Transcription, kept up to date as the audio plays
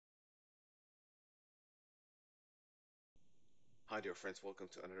Hi dear friends,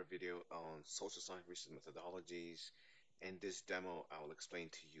 welcome to another video on social science research methodologies. In this demo, I will explain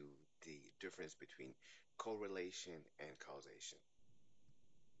to you the difference between correlation and causation.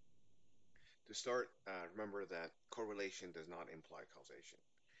 To start, remember that correlation does not imply causation.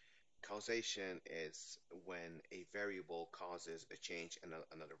 Causation is when a variable causes a change in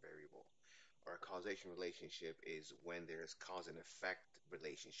another variable. Or a causation relationship is when there's cause and effect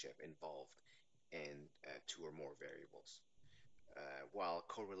relationship involved in two or more variables. While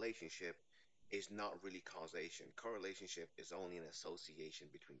correlationship is not really causation. Correlationship is only an association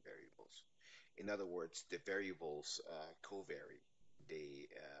between variables. In other words, the variables covary. They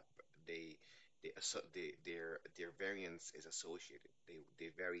they their variance is associated. They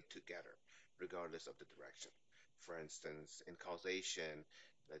vary together regardless of the direction. For instance, in causation,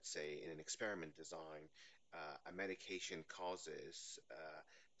 let's say in an experiment design, a medication causes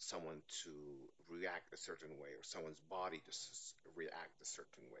someone to react a certain way or someone's body to react a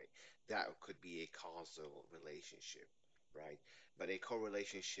certain way. That could be a causal relationship, right? But a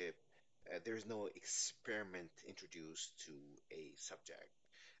correlationship, there's no experiment introduced to a subject.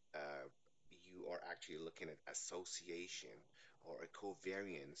 Uh, you are actually looking at association or a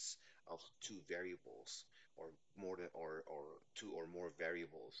covariance of two variables or more than or two or more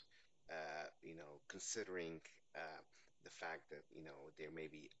variables, considering the fact that there may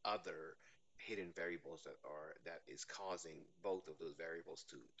be other hidden variables that is causing both of those variables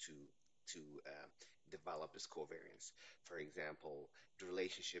to develop this covariance. For example, the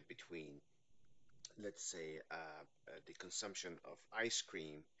relationship between, let's say, the consumption of ice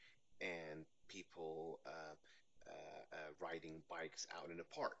cream and people riding bikes out in the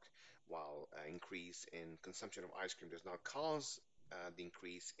park. While increase in consumption of ice cream does not cause the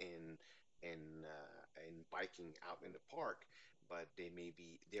increase in biking out in the park, but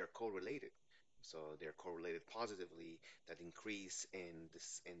they're correlated. So they're correlated positively. That increase in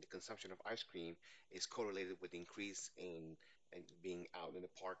the consumption of ice cream is correlated with increase in being out in the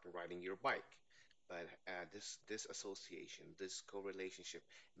park and riding your bike. But this association, this correlationship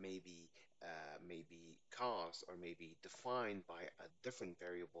may be caused or may be defined by a different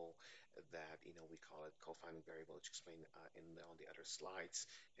variable that we call it confounding variable, which explained on the other slides,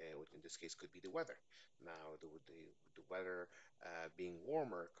 which in this case could be the weather. Now, the weather being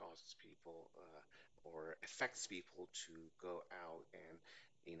warmer causes people or affects people to go out and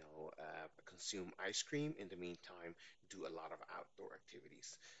consume ice cream. In the meantime, do a lot of outdoor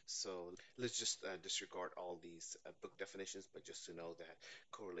activities. So let's just disregard all these book definitions, but just to know that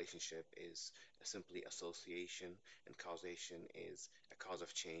correlationship is simply association, and causation is a cause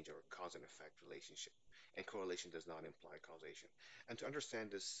of change or cause and effect relationship. And correlation does not imply causation. And to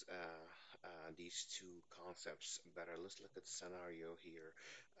understand these two concepts better, let's look at the scenario here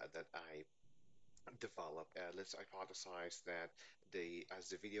that I developed. Let's hypothesize that as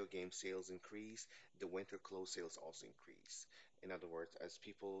the video game sales increase, the winter clothes sales also increase. In other words, as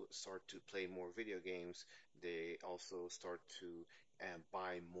people start to play more video games, they also start to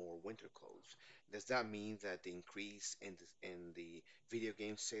buy more winter clothes. Does that mean that the increase in the video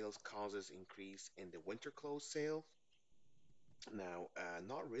game sales causes increase in the winter clothes sales? Now,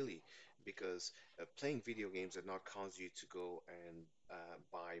 not really, because playing video games did not cause you to go and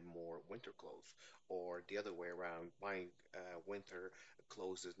buy more winter clothes, or the other way around, buying winter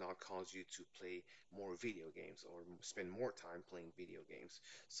clothes does not cause you to play more video games or spend more time playing video games.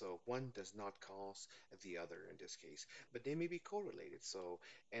 So one does not cause the other in this case, but they may be correlated. So,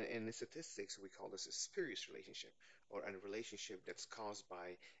 and in statistics, we call this a spurious relationship, or a relationship that's caused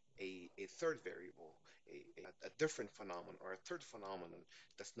by a third variable, a different phenomenon or a third phenomenon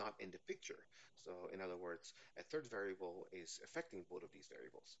that's not in the picture. So, in other words, a third variable is affecting both of these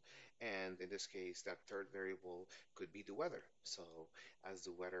variables. And in this case, that third variable could be the weather. So, as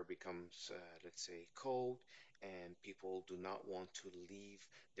the weather becomes, let's say, cold and people do not want to leave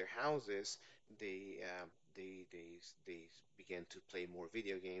their houses, they uh, they begin to play more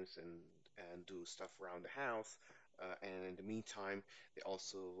video games and do stuff around the house. And in the meantime, they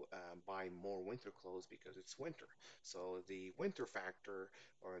also buy more winter clothes because it's winter. So the winter factor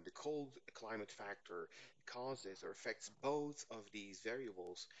or the cold climate factor causes or affects both of these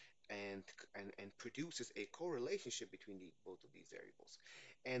variables and and produces a correlationship between both of these variables.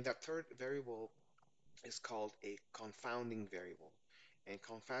 And that third variable is called a confounding variable. And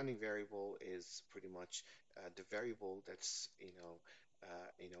confounding variable is pretty much the variable that's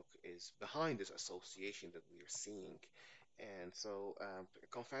is behind this association that we are seeing. And so,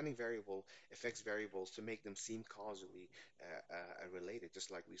 confounding variable affects variables to make them seem causally related,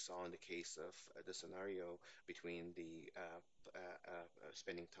 just like we saw in the case of the scenario between the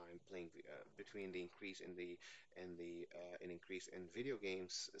spending time playing, between the increase in the an increase in video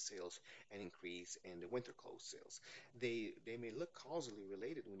games sales and increase in the winter clothes sales. They may look causally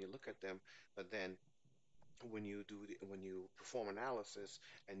related when you look at them, but then when you perform analysis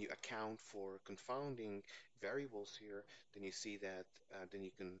and you account for confounding variables here, then you see that then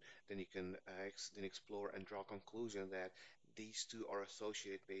you can then explore and draw conclusion that these two are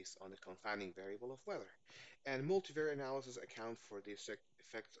associated based on the confounding variable of weather. And multivariate analysis account for the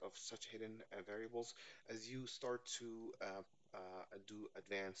effects of such hidden variables as you start to do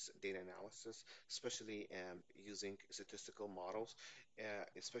advanced data analysis, especially using statistical models,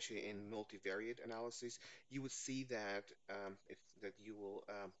 especially in multivariate analysis. You would see that if that you will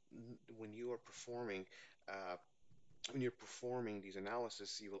when you are performing uh, when you're performing these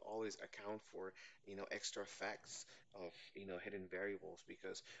analysis, you will always account for, extra effects of, hidden variables,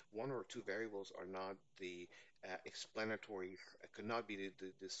 because one or two variables are not the explanatory, could not be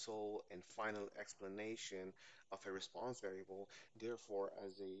the sole and final explanation of a response variable. Therefore,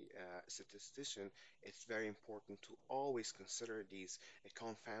 as a statistician, it's very important to always consider these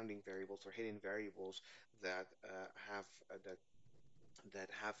confounding variables or hidden variables that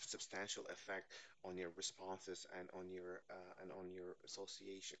have substantial effect on your responses and on your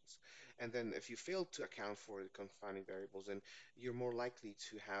associations. And then if you fail to account for the confounding variables, then you're more likely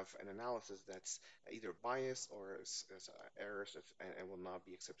to have an analysis that's either biased or as errors and will not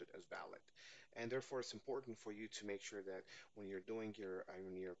be accepted as valid. And therefore, it's important for you to make sure that when you're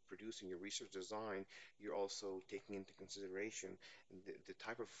producing your research design, you're also taking into consideration the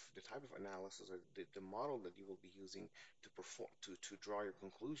type of analysis or the model that you will be using to perform to draw your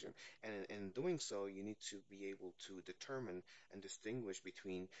conclusion. And in doing so, you need to be able to determine and distinguish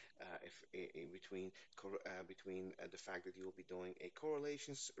between if between the fact that you will be doing a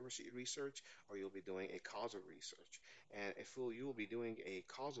correlations research or you'll be doing a causal research. And if you will be doing a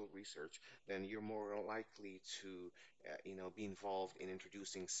causal research, then you're more likely to be involved in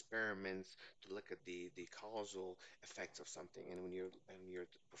introducing experiments to look at the causal effects of something. And when you're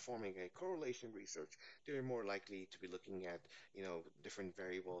performing a correlation research, they're more likely to be looking at different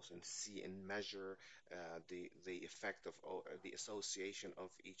variables and see and measure the effect of the association of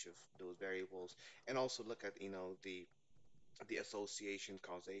each of those variables, and also look at the association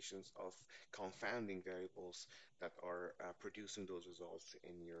causations of confounding variables that are producing those results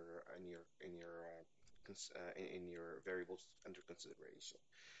in your variables under consideration.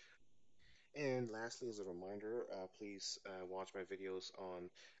 And lastly, as a reminder, please watch my videos on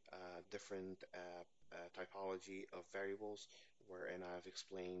different typology of variables, wherein I've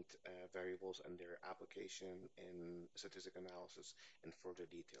explained variables and their application in statistical analysis in further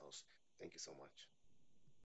details. Thank you so much.